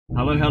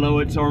Hello,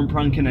 it's Oren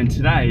Prunken, and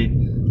today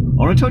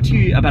I want to talk to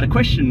you about a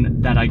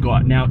question that I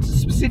got. Now, it's a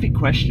specific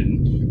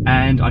question,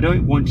 and I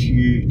don't want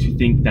you to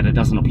think that it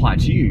doesn't apply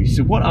to you.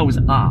 So what I was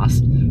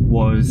asked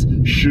was,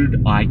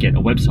 should I get a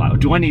website, or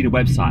do I need a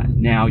website?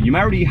 Now, you may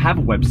already have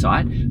a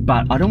website,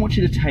 but I don't want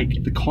you to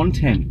take the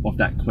content of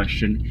that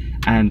question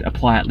and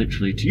apply it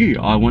literally to you.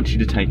 I want you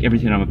to take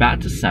everything I'm about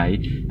to say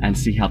and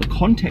see how the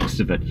context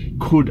of it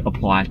could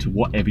apply to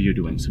whatever you're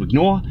doing. So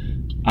ignore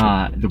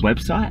the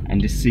website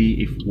and to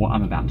see if what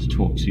I'm about to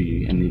talk to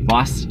you and the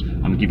advice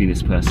I'm giving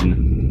this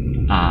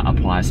person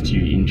applies to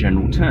you in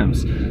general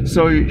terms.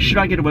 So should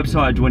I get a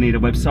website, or do I need a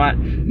website?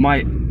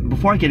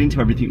 Before I get into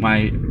everything,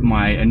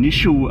 my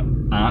initial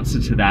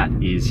answer to that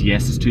is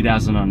yes, it's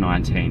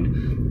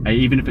 2019.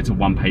 Even if it's a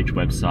one-page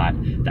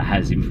website that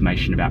has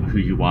information about who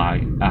you are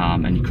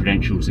and your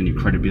credentials and your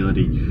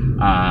credibility,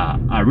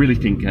 I really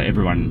think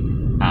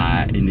everyone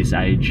in this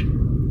age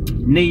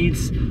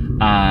needs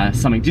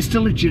something just to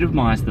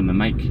legitimize them and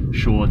make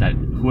sure that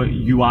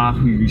you are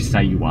who you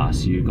say you are.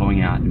 So you're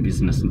going out in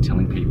business and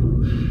telling people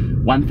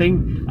one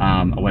thing.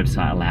 A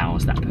website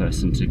allows that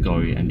person to go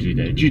and do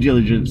their due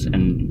diligence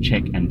and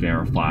check and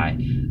verify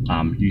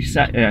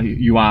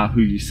you are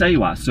who you say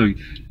you are. So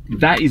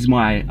that is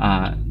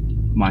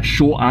my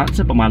short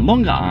answer, but my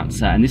longer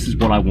answer, and this is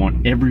what I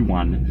want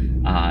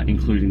everyone,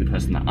 including the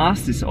person that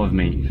asked this of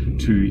me,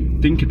 to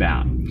think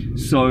about.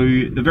 So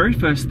the very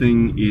first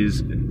thing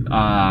is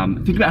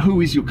think about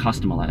who is your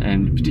customer,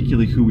 and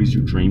particularly who is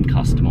your dream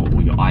customer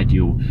or your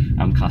ideal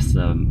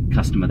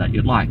customer that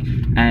you'd like,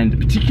 and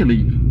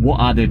particularly what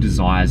are their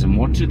desires and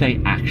what do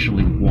they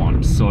actually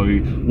want. So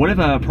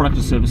whatever product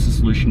or service or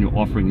solution you're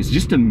offering is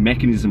just a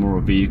mechanism or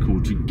a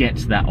vehicle to get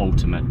to that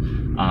ultimate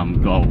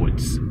goal.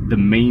 It's the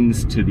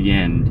means to the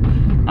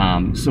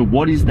end. So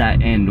what is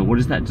that end, or what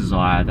is that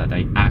desire that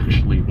they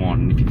actually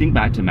want? And if you think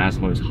back to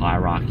Maslow's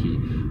hierarchy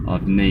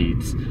of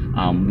needs,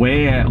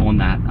 where on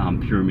that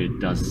pyramid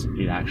does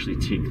it actually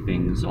tick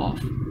things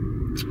off?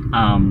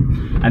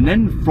 And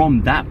then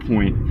from that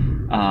point,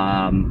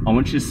 I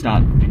want you to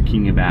start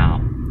thinking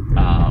about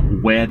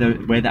where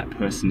that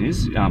person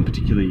is,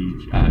 particularly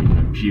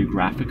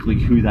geographically,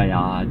 who they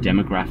are,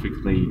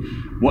 demographically,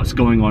 what's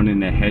going on in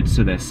their head,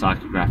 so their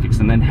psychographics,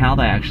 and then how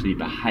they actually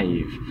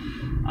behave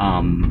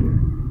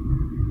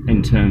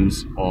in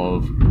terms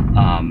of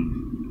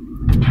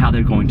how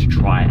they're going to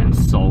try and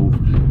solve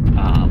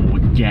or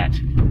get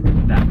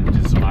that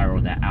desire or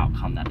that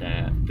outcome that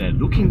they're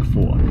looking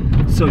for.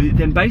 So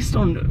then, based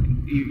on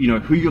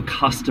who your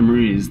customer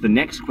is, the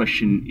next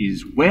question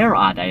is, where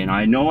are they? And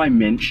I know I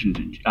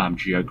mentioned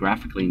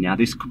geographically. Now,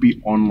 this could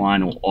be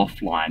online or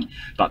offline,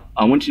 but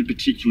I want you to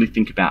particularly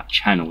think about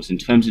channels, in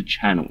terms of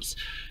channels,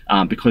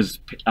 because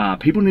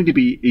people need to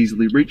be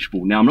easily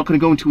reachable. Now, I'm not going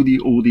to go into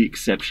all the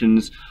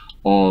exceptions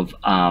of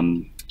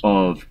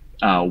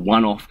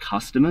one-off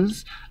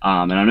customers,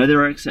 and I know there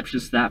are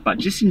exceptions to that, but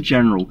just in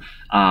general,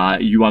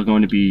 you are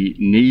going to be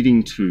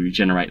needing to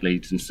generate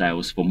leads and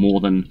sales for more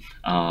than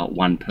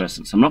one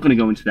person. So I'm not going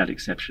to go into that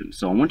exception.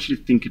 So I want you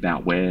to think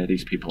about where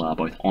these people are,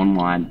 both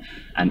online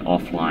and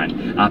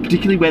offline,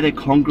 particularly where they're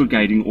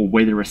congregating or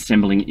where they're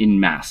assembling in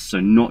mass. So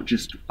not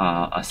just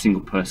a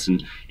single person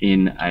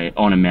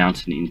on a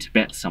mountain in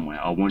Tibet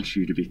somewhere. I want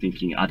you to be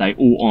thinking, are they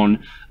all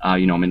on,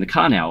 I'm in the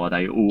car now, are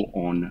they all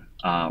on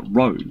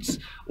roads,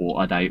 or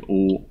are they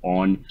all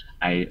on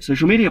a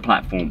social media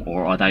platform,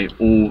 or are they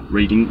all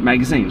reading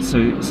magazines? So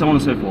on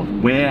and so forth.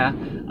 Where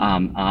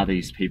are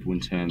these people in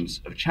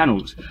terms of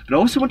channels? But I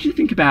also want you to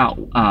think about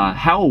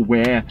how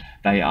aware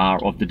they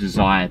are of the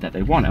desire that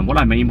they want. And what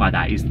I mean by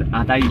that is,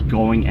 are they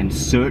going and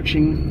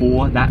searching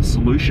for that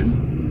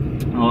solution?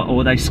 Or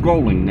are they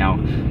scrolling? Now,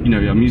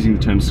 I'm using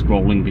the term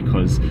scrolling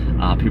because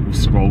people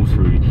scroll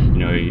through,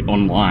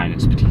 online.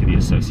 It's particularly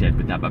associated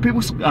with that. But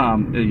people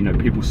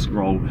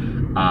scroll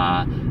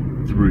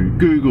through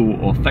Google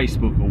or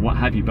Facebook or what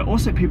have you. But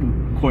also people,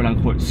 quote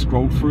unquote,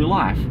 scroll through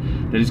life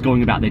that is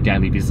going about their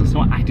daily business,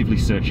 not actively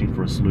searching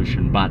for a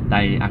solution, but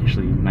they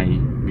actually may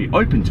be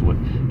open to it.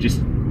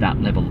 Just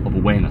that level of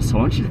awareness. So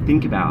I want you to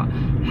think about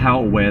how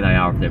aware they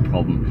are of their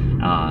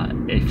problem,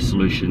 if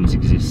solutions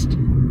exist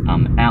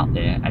out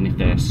there, and if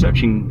they're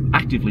searching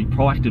actively,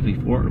 proactively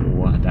for it,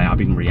 or they are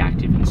being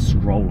reactive and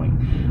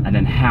scrolling, and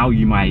then how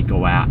you may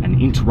go out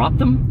and interrupt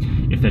them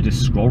if they're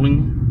just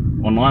scrolling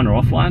online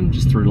or offline,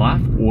 just through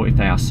life, or if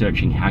they are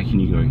searching, how can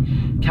you go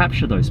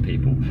capture those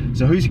people?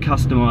 So who's your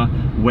customer?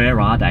 Where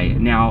are they?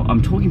 Now,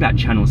 I'm talking about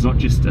channels, not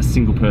just a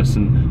single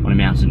person on a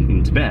mountain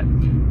in Tibet,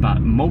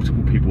 but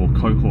multiple people,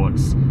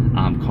 cohorts,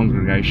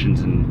 congregations,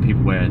 and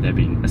people where they're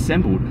being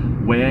assembled.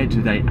 Where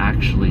do they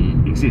actually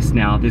exist?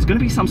 Now, there's going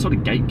to be some sort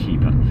of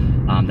gatekeeper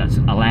that's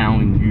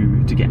allowing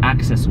you to get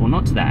access or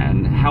not to that.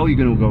 And how are you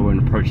going to go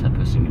and approach that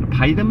person? You're going to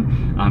pay them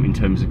in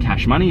terms of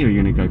cash money, or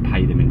you're going to go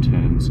pay them in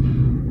terms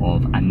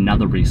of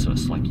another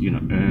resource, like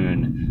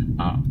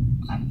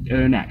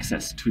earn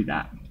access to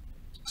that.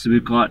 So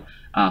we've got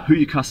who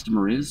your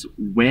customer is,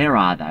 where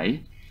are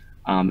they,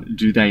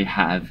 do they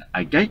have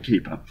a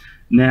gatekeeper?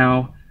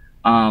 Now,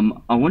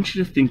 I want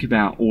you to think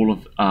about all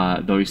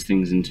of those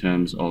things in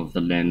terms of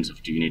the lens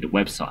of, do you need a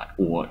website?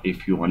 Or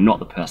if you are not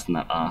the person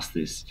that asked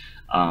this,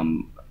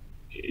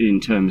 in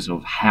terms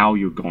of how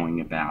you're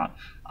going about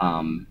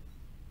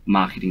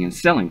marketing and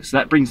selling. So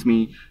that brings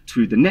me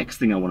to the next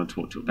thing I want to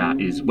talk to you about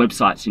is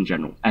websites in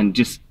general. And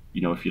just,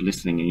 if you're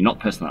listening and you're not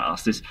the person that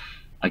asked this,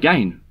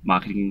 again,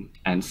 marketing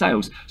and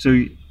sales.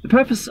 So the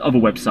purpose of a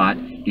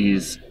website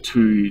is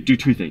to do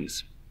two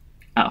things.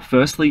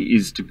 Firstly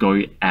is to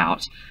go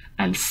out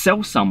and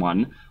sell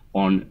someone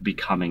on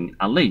becoming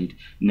a lead.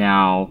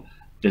 Now,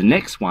 the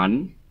next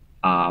one,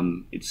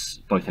 it's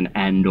both an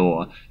and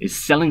or, is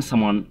selling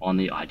someone on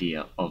the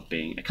idea of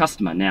being a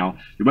customer. Now,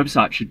 your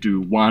website should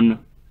do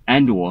one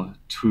and or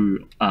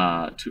to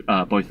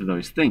both of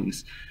those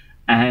things.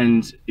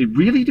 And it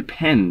really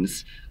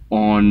depends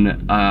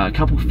on a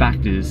couple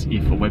factors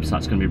if a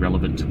website's going to be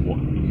relevant to what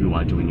you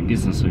are doing in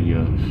business or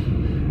your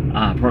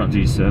product or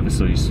your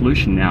service or your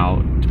solution. Now,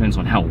 it depends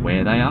on how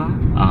aware they are.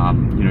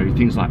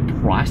 Things like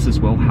price as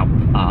well, how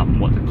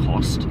what the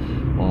cost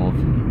of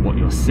what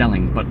you're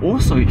selling, but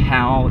also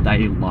how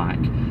they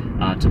like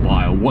to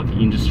buy, or what the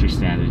industry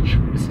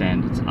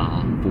standards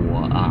are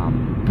for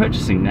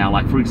purchasing. Now,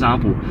 like for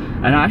example,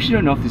 and I actually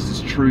don't know if this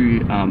is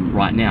true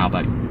right now,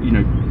 but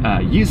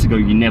years ago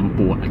you never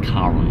bought a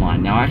car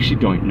online. Now I actually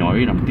don't know,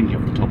 and I'm thinking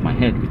off the top of my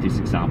head with this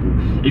example,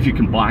 if you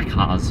can buy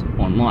cars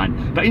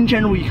online. But in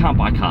general, you can't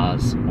buy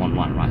cars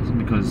online, right?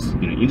 Because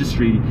the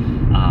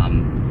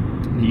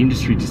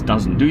industry just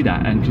doesn't do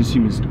that, and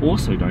consumers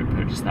also don't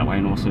purchase that way,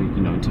 and also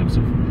in terms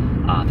of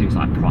things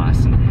like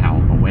price and how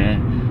aware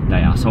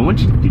they are. So I want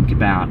you to think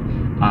about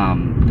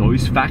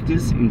those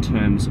factors in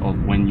terms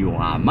of when you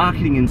are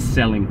marketing and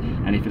selling,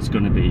 and if it's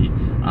going to be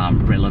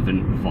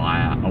relevant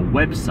via a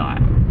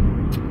website.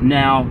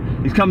 Now,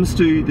 it comes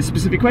to the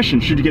specific question,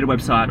 should you get a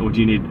website or do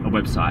you need a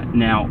website?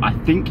 Now, I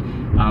think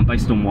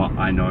based on what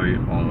I know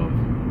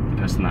of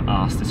the person that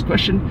asked this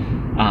question,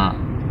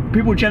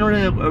 people are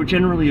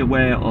generally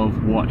aware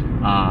of what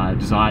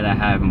desire they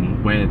have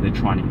and where they're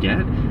trying to get,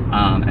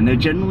 and they're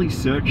generally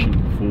searching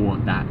for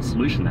that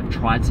solution. They've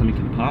tried something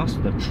in the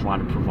past, they've tried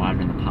to provide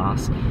it in the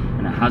past,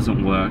 and it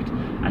hasn't worked,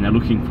 and they're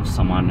looking for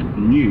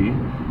someone new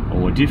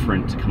or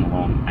different to come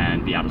along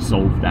and be able to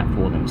solve that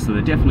for them. So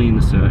they're definitely in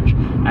the search,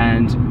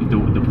 and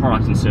the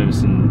product and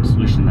service and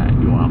solution that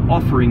you are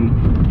offering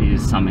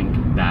is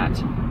something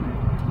that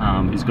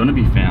is going to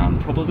be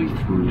found probably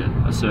through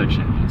a search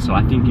engine. So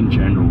I think in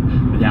general,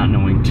 without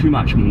knowing too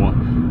much more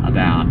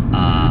about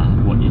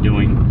what you're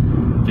doing,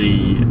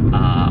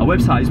 a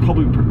website is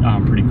probably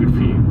pretty good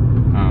for you.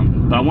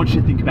 But I want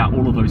you to think about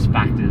all of those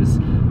factors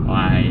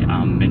I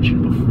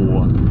mentioned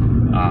before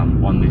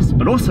on this,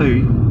 but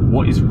also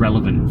what is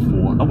relevant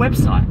for a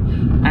website.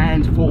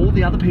 And for all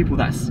the other people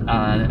that's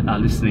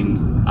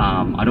listening,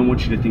 I don't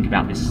want you to think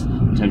about this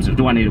in terms of,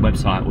 do I need a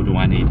website or do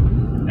I need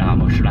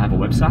or should I have a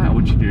website? I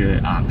want you to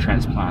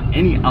transplant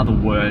any other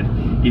word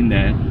in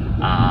there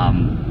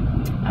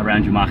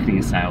around your marketing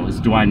and sales.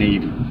 Do I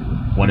need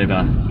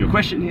whatever your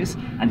question is?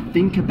 And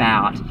think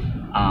about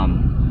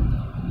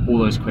all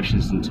those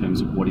questions in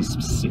terms of what is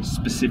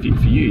specific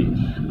for you,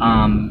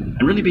 and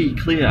really be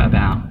clear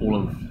about all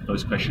of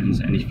those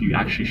questions and if you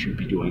actually should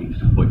be doing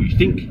what you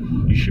think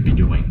you should be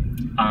doing.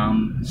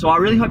 So I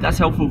really hope that's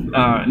helpful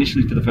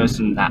initially for the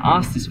person that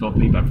asked this for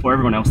me, but for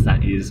everyone else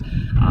that is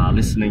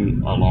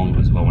listening along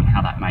as well, and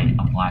how that may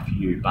apply for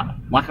you. But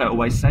like I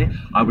always say,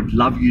 I would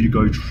love you to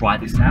go try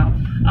this out.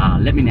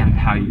 Let me know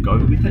how you go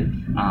with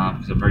it,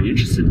 because I'm very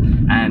interested.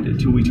 And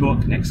until we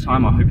talk next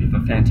time, I hope you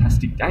have a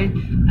fantastic day,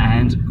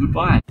 and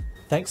goodbye.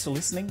 Thanks for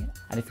listening,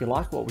 and if you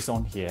like what was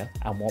on here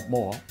and want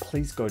more,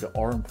 please go to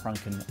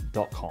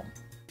orenprunken.com.